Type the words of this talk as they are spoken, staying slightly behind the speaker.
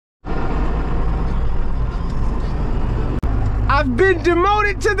I've been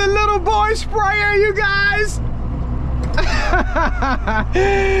demoted to the little boy sprayer, you guys.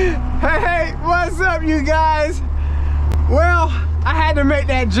 Hey, what's up, you guys? Well, I had to make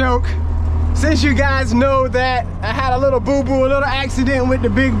that joke since you guys know that I had a little boo-boo, a little accident with the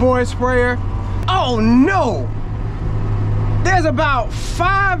big boy sprayer. Oh no! There's about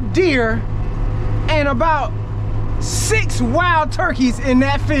 5 deer and about 6 wild turkeys in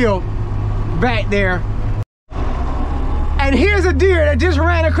that field back there. And here's a deer that just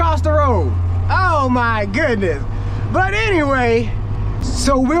ran across the road. Oh my goodness. But anyway,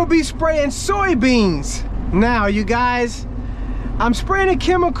 so we'll be spraying soybeans now, you guys. I'm spraying a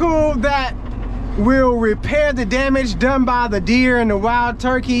chemical that will repair the damage done by the deer and the wild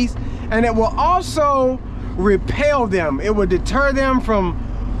turkeys, and it will also repel them. It will deter them from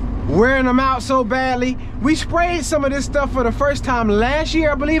wearing them out so badly. We sprayed some of this stuff for the first time last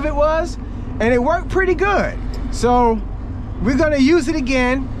year, I believe it was, and it worked pretty good. So we're gonna use it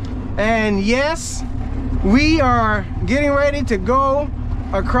again. And yes, we are getting ready to go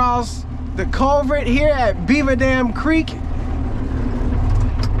across the culvert here at Beaverdam Creek.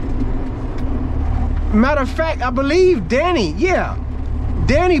 Matter of fact, I believe Danny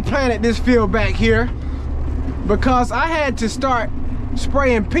planted this field back here because I had to start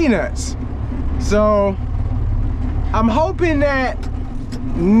spraying peanuts. So I'm hoping that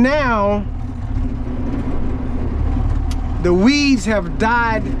now the weeds have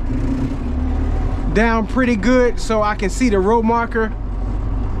died down pretty good so I can see the row marker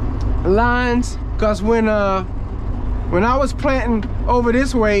lines, because when I was planting over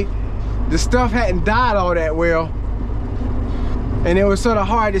this way, the stuff hadn't died all that well, and it was sort of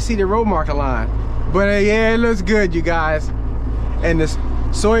hard to see the row marker line. But yeah, it looks good, you guys. And the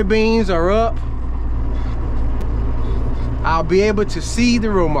soybeans are up. I'll be able to see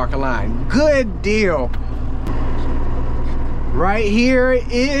the row marker line. Good deal. Right here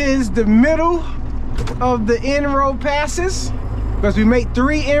is the middle of the in-row passes, because we make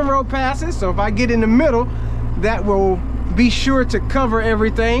 3 in-row passes. So if I get in the middle, that will be sure to cover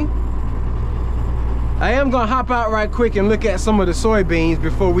everything. I am gonna hop out right quick and look at some of the soybeans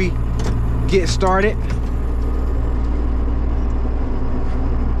before we get started.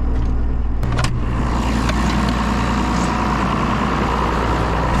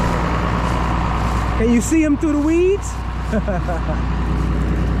 Can you see them through the weeds? There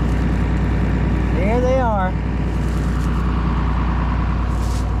they are.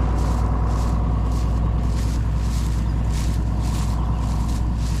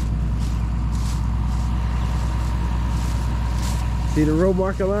 See the row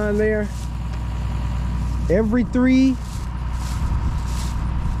marker line there? Every 3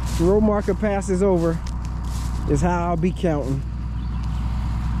 row marker passes over is how I'll be counting.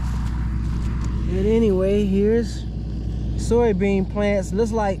 But anyway, here's soybean plants.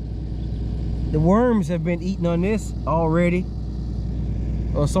 Looks like the worms have been eating on this already,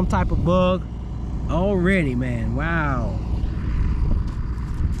 or some type of bug already, man. Wow.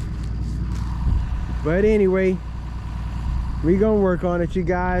 But anyway, we gonna work on it, you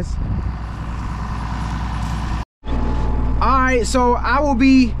guys. All right, so I will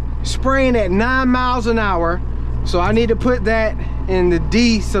be spraying at 9 miles an hour, so I need to put that in the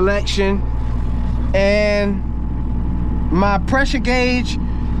D selection. And my pressure gauge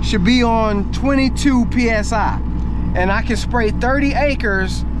should be on 22 psi, and I can spray 30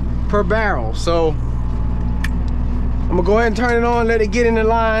 acres per barrel. So I'm gonna go ahead and turn it on, let it get in the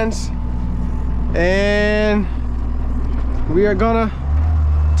lines, and we are gonna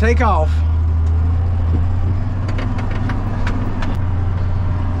take off.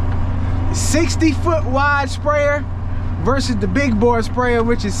 "60-foot wide sprayer versus the big boy sprayer,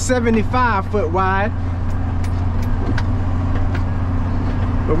 which is 75-foot wide.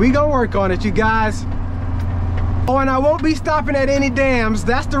 But we gonna work on it, you guys. Oh, and I won't be stopping at any dams.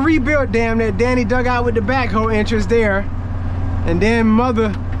 That's the rebuilt dam that Danny dug out with the backhoe entrance there. And then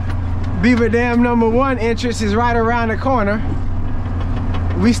Mother Beaver Dam #1 entrance is right around the corner.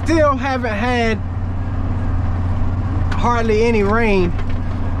 We still haven't had hardly any rain.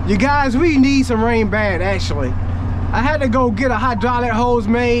 You guys, we need some rain bad, actually. I had to go get a hydraulic hose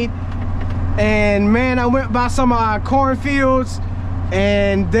made, and man, I went by some of our cornfields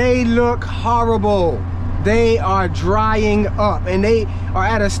and they look horrible. They are drying up, and they are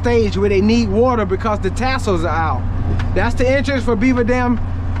at a stage where they need water because the tassels are out. That's the entrance for Beaver Dam,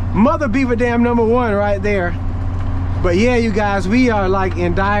 Mother Beaver Dam #1 right there. But yeah, you guys, we are like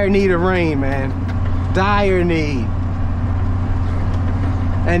in dire need of rain, man. Dire need.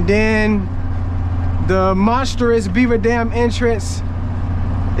 And then the monstrous Beaver Dam entrance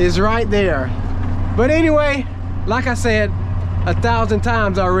is right there. But anyway, like I said, 1,000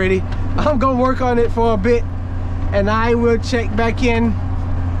 times already. I'm gonna work on it for a bit, and I will check back in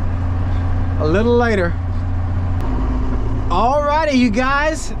a little later. Alrighty, you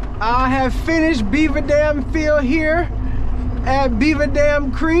guys, I have finished Beaver Dam Field here at Beaver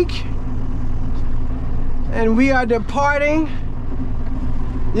Dam Creek, and we are departing.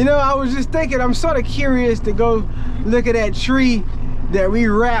 You know, I was just thinking, I'm sort of curious to go look at that tree that we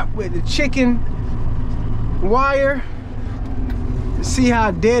wrapped with the chicken wire, see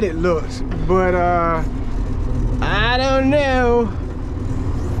how dead it looks, but I don't know.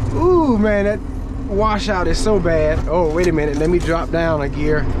 Ooh, man, that washout is so bad. Oh, wait a minute, let me drop down a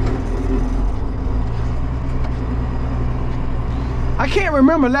gear. I can't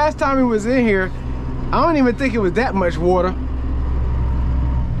remember last time it was in here. I don't even think it was that much water.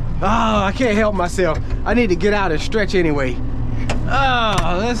 Oh, I can't help myself. I need to get out and stretch anyway.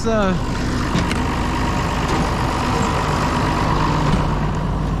 Oh, let's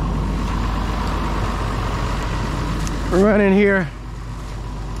run in here.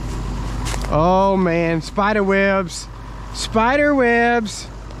 Oh man, spider webs. Spider webs.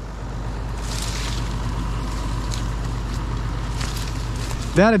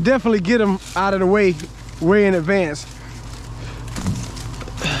 That'll definitely get them out of the way in advance.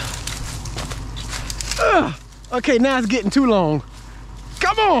 Okay, now it's getting too long.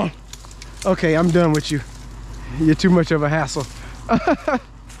 Come on. Okay, I'm done with you. You're too much of a hassle. Let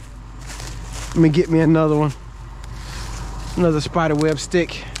me get me another one. Another spider web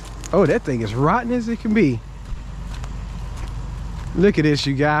stick. Oh, that thing is rotten as it can be. Look at this,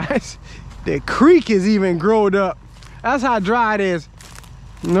 you guys. The creek is even growed up. That's how dry it is.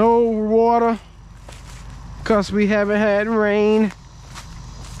 No water, because we haven't had rain.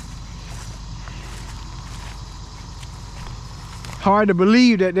 Hard to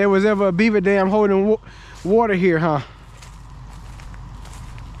believe that there was ever a beaver dam holding water here, huh?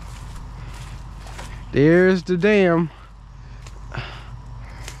 There's the dam.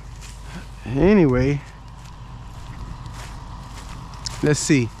 Anyway, let's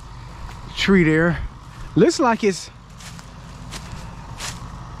see. Tree there. Looks like it's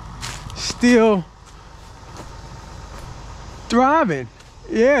still thriving.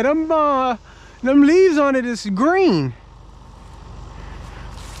 Yeah, them leaves on it is green.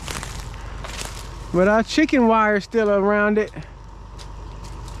 But our chicken wire is still around it.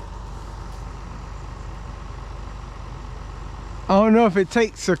 I don't know if it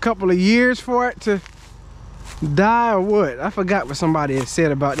takes a couple of years for it to die or what. I forgot what somebody had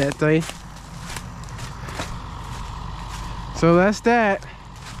said about that thing. So that's that.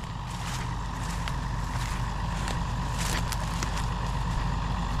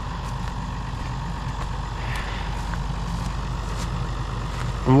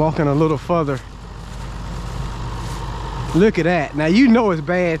 I'm walking a little further. Look at that. Now you know it's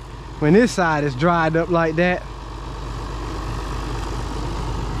bad when this side is dried up like that.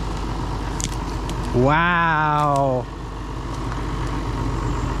 Wow.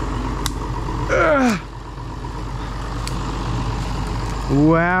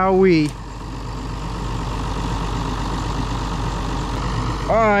 Wowee.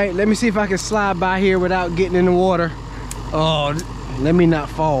 All right, let me see if I can slide by here without getting in the water. Oh, let me not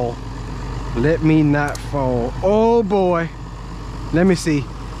fall. Let me not fall. Oh boy. Let me see.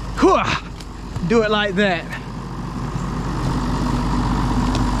 Do it like that.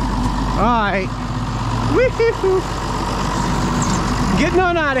 All right. Getting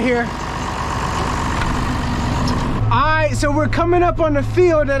on out of here. All right, so we're coming up on the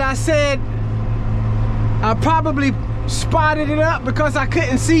field that I said I probably spotted it up because I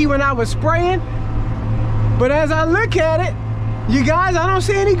couldn't see when I was spraying. But as I look at it, you guys, I don't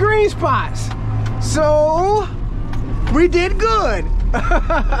see any green spots. So we did good.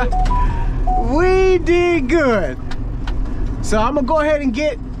 We did good. So I'm gonna go ahead and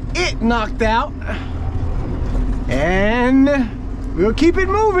get it knocked out, and we'll keep it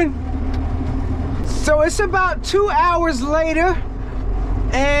moving. So it's about 2 hours later,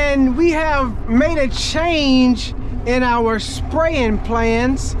 and we have made a change in our spraying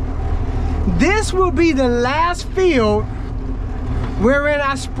plans. This will be the last field wherein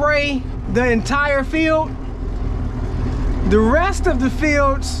I spray the entire field. The rest of the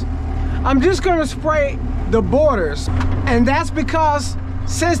fields, I'm just gonna spray the borders. And that's because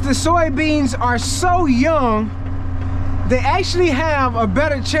since the soybeans are so young, they actually have a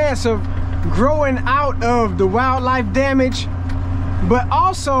better chance of growing out of the wildlife damage. But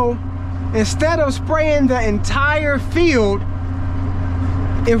also, instead of spraying the entire field,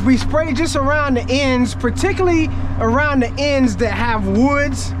 if we spray just around the ends, particularly around the ends that have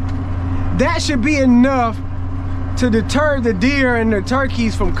woods, that should be enough to deter the deer and the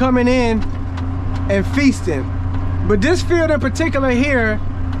turkeys from coming in and feasting. But this field in particular here,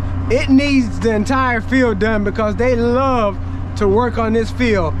 it needs the entire field done because they love to work on this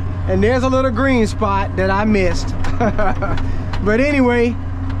field. And there's a little green spot that I missed. But anyway,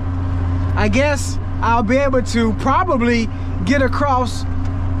 I guess I'll be able to probably get across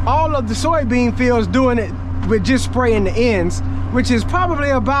all of the soybean fields doing it with just spraying the ends, which is probably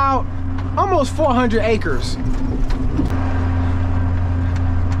about almost 400 acres.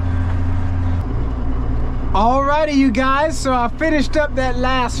 Alrighty, you guys, so I finished up that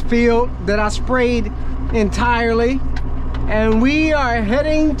last field that I sprayed entirely, and we are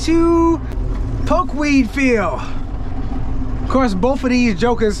heading to pokeweed field. Of course, both of these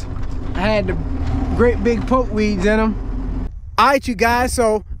jokers had the great big pokeweeds in them. Alright, you guys,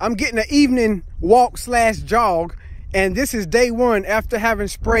 so I'm getting an evening walk slash jog, and this is day one after having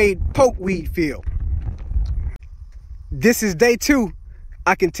sprayed pokeweed field. This is day two.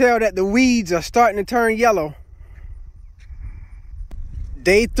 I can tell that the weeds are starting to turn yellow.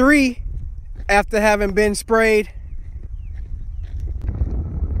 Day three after having been sprayed.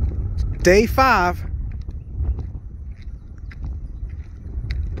 Day 5.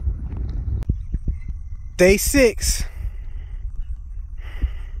 Day 6.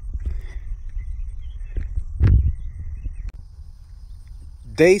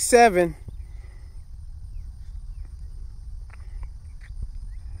 Day 7.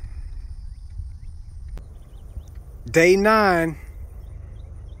 Day 9.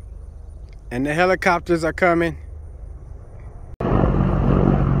 And the helicopters are coming.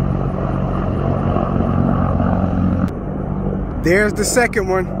 There's the second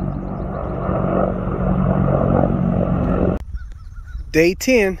one. Day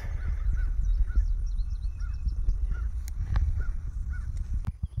 10.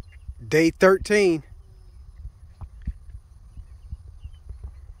 Day 13.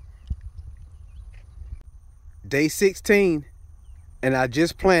 Day 16. And I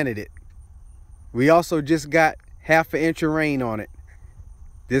just planted it. We also just got half an inch of rain on it.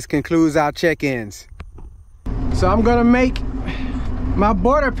 This concludes our check-ins. So I'm gonna make my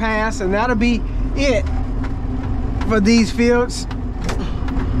border pass, and that'll be it for these fields.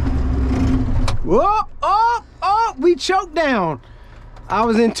 Whoa, oh, oh, we choked down. I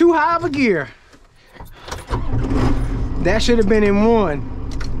was in too high of a gear. That should have been in 1.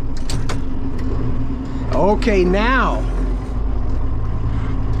 Okay, now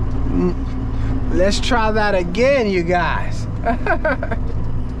let's try that again, you guys.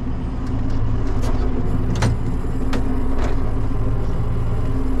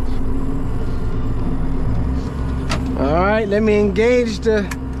 All right, let me engage the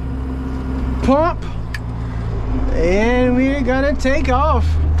pump, and we're gonna take off.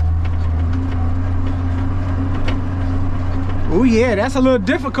 Oh yeah, that's a little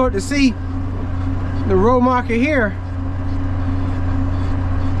difficult to see the row marker here.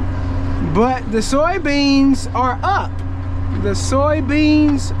 But the soybeans are up. The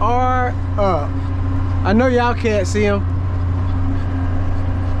soybeans are up. I know y'all can't see them.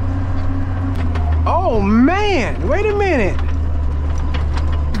 Oh man, wait a minute.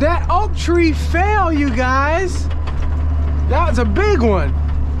 That oak tree fell, you guys. That was a big one.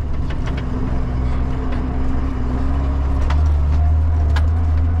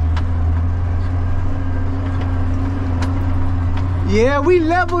 Yeah, we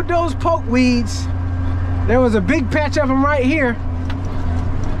leveled those pokeweeds. There was a big patch of them right here.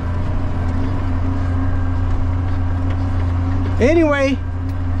 Anyway,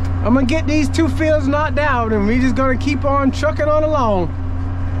 I'm gonna get these 2 fields knocked out, and we're just gonna keep on trucking on along.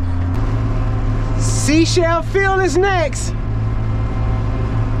 Seashell field is next.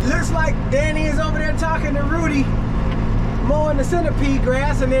 Looks like Danny is over there talking to Rudy, mowing the centipede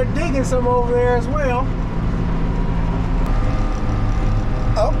grass, and they're digging some over there as well.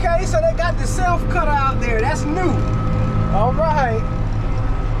 Okay, so they got the self cutter out there. That's new. All right.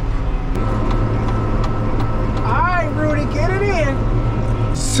 All right, Rudy, get it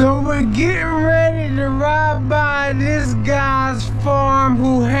in. So we're getting ready to ride by this guy's farm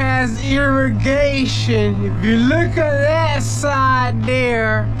who has irrigation. If you look at that side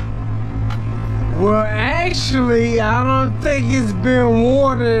there, well, actually, I don't think it's been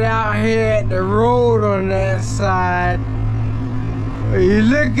watered out here at the road on that side. You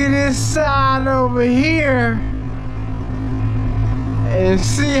look at this side over here and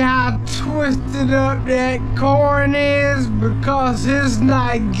see how twisted up that corn is because it's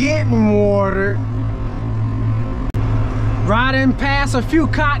not getting watered. Riding past a few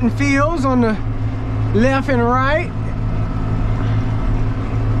cotton fields on the left and right.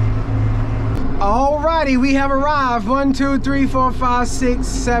 All right. Alrighty, we have arrived. 1, 2, 3, 4, 5, 6,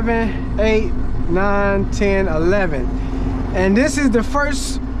 7, 8, 9, 10, 11. And this is the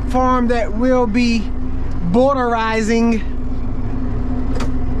first farm that will be borderizing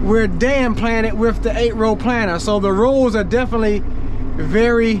where Dan planted with the 8-row planter. So the rows are definitely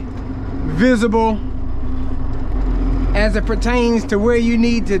very visible as it pertains to where you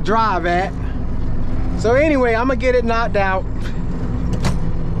need to drive at. So anyway, I'm gonna get it knocked out.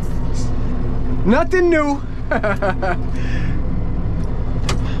 Nothing new.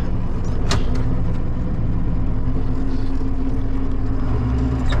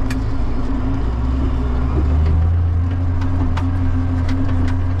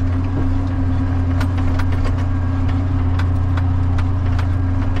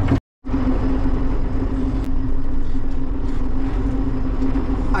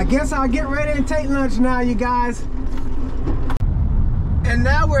 I guess I'll get ready and take lunch now, you guys. And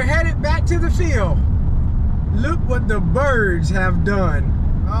now we're headed back to the field. Look what the birds have done.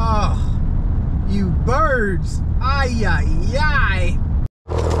 Oh, you birds. Ay, ay, ay.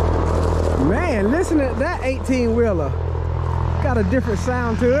 Man, listen to that 18-wheeler. Got a different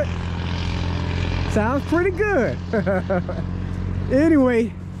sound to it. Sounds pretty good.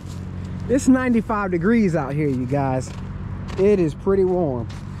 Anyway, it's 95 degrees out here, you guys. It is pretty warm.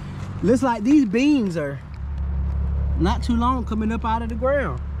 Looks like these beans are not too long coming up out of the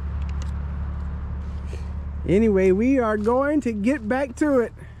ground. Anyway, we are going to get back to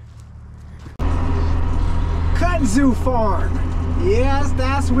it. Kudzu Farm. Yes,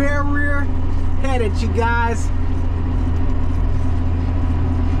 that's where we're headed, you guys.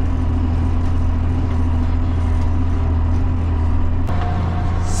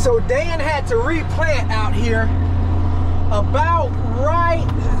 So Dan had to replant out here. About right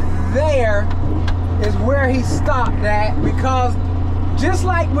there is where he stopped at, because just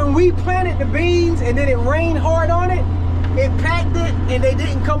like when we planted the beans and then it rained hard on it, it packed it and they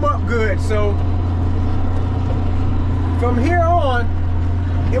didn't come up good. So from here on,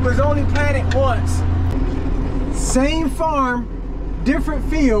 it was only planted once. Same farm, different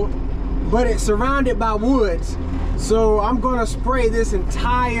field, but it's surrounded by woods. So I'm gonna spray this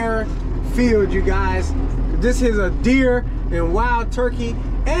entire field, you guys. This is a deer and wild turkey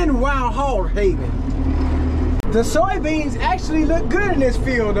and wild hog haven. The soybeans actually look good in this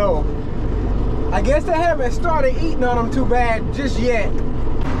field though. I guess they haven't started eating on them too bad just yet.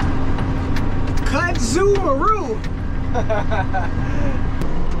 Kudzu Maru.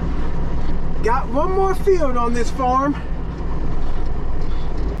 Got one more field on this farm.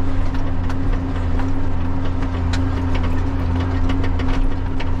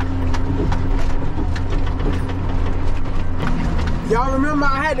 Y'all remember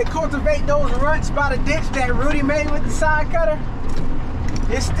I had to cultivate those ruts by the ditch that Rudy made with the side cutter?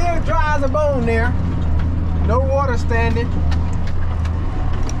 It's still dry as a bone there. No water standing.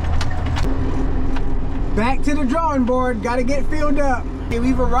 Back to the drawing board, gotta get filled up.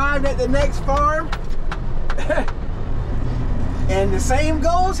 We've arrived at the next farm. And the same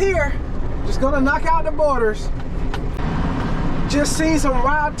goes here. Just gonna knock out the borders. Just seen some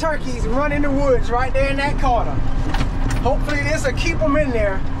wild turkeys run in the woods right there in that corner. Hopefully this will keep them in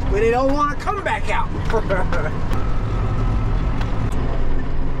there, but they don't want to come back out.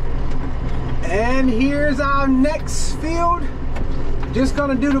 And here's our next field. Just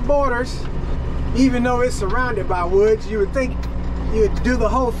gonna do the borders. Even though it's surrounded by woods, you would think you would do the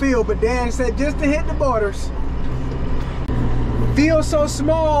whole field, but Dan said just to hit the borders. Field so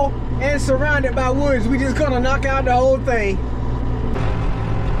small and surrounded by woods, we just gonna knock out the whole thing.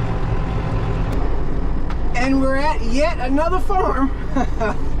 And we're at yet another farm.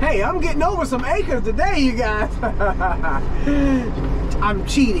 Hey, I'm getting over some acres today, you guys. I'm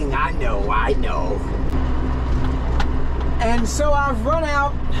cheating, I know. And so I've run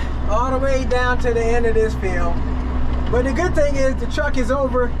out all the way down to the end of this field. But the good thing is the truck is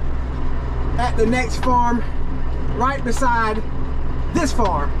over at the next farm, right beside this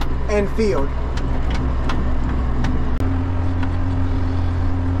farm and field.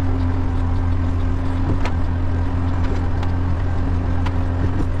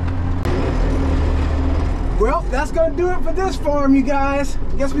 Well, that's gonna do it for this farm, you guys.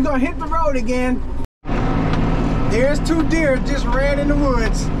 Guess we're gonna hit the road again. There's two deer just ran in the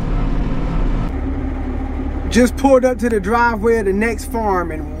woods. Just pulled up to the driveway of the next farm,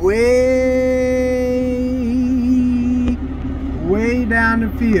 and way down the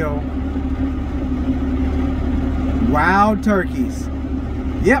field, wild turkeys.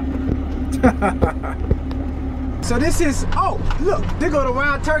 Yep. So this is, oh, look, there go the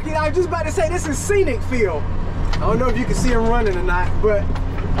wild turkey. I was just about to say, this is scenic field. I don't know if you can see them running or not, but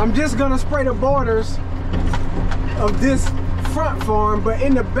I'm just gonna spray the borders of this front farm, but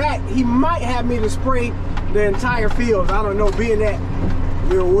in the back, he might have me to spray the entire field. I don't know, being that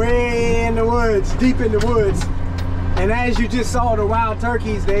we're way in the woods, deep in the woods. And as you just saw, the wild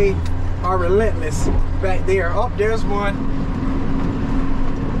turkeys, they are relentless back there. Oh, there's one.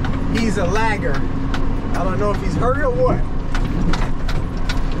 He's a lagger. I don't know if he's hurt or what.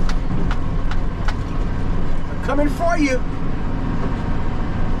 I'm coming for you.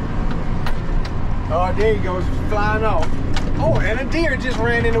 Oh, there he goes, flying off. Oh, and a deer just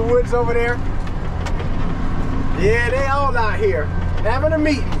ran in the woods over there. Yeah, they all out here having a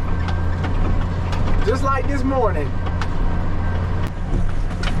meeting. Just like this morning.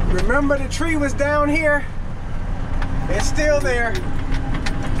 Remember the tree was down here? It's still there.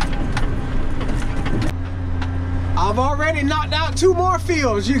 I've already knocked out 2 more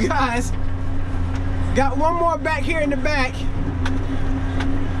fields, you guys. Got 1 more back here in the back.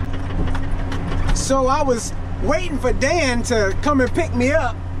 So I was waiting for Dan to come and pick me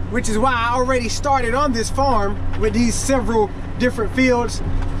up, which is why I already started on this farm with these several different fields,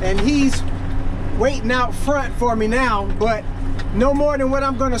 and he's waiting out front for me now. But no more than what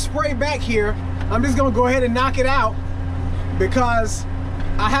I'm gonna spray back here. I'm just gonna go ahead and knock it out because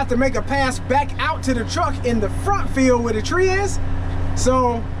I have to make a pass back out to the truck in the front field where the tree is.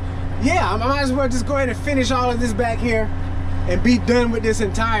 So yeah, I might as well just go ahead and finish all of this back here and be done with this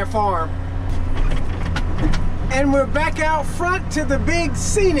entire farm. And we're back out front to the big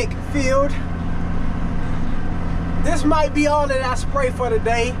scenic field. This might be all that I spray for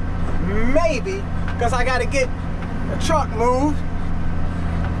today, maybe, because I gotta get the truck moved.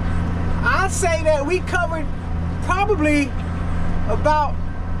 I'd say that we covered probably about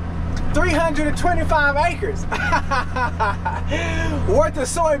 325 acres worth of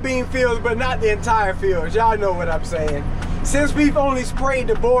soybean fields, but not the entire fields. Y'all know what I'm saying. Since we've only sprayed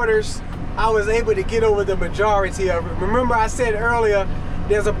the borders, I was able to get over the majority of it. Remember I said earlier,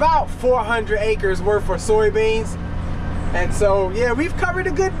 there's about 400 acres worth of soybeans. And so, yeah, we've covered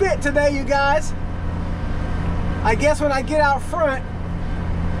a good bit today, you guys. I guess when I get out front,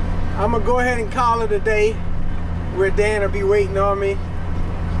 I'm gonna go ahead and call it a day where Dan will be waiting on me.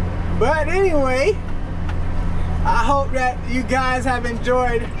 But anyway, I hope that you guys have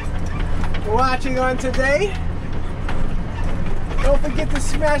enjoyed watching on today. Don't forget to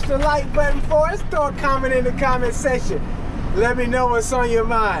smash the like button for us. Throw a comment in the comment section. Let me know what's on your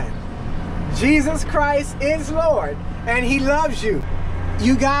mind. Jesus Christ is Lord, and He loves you.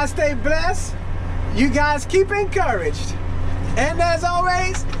 You guys stay blessed. You guys keep encouraged. And as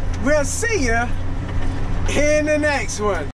always, we'll see you in the next one.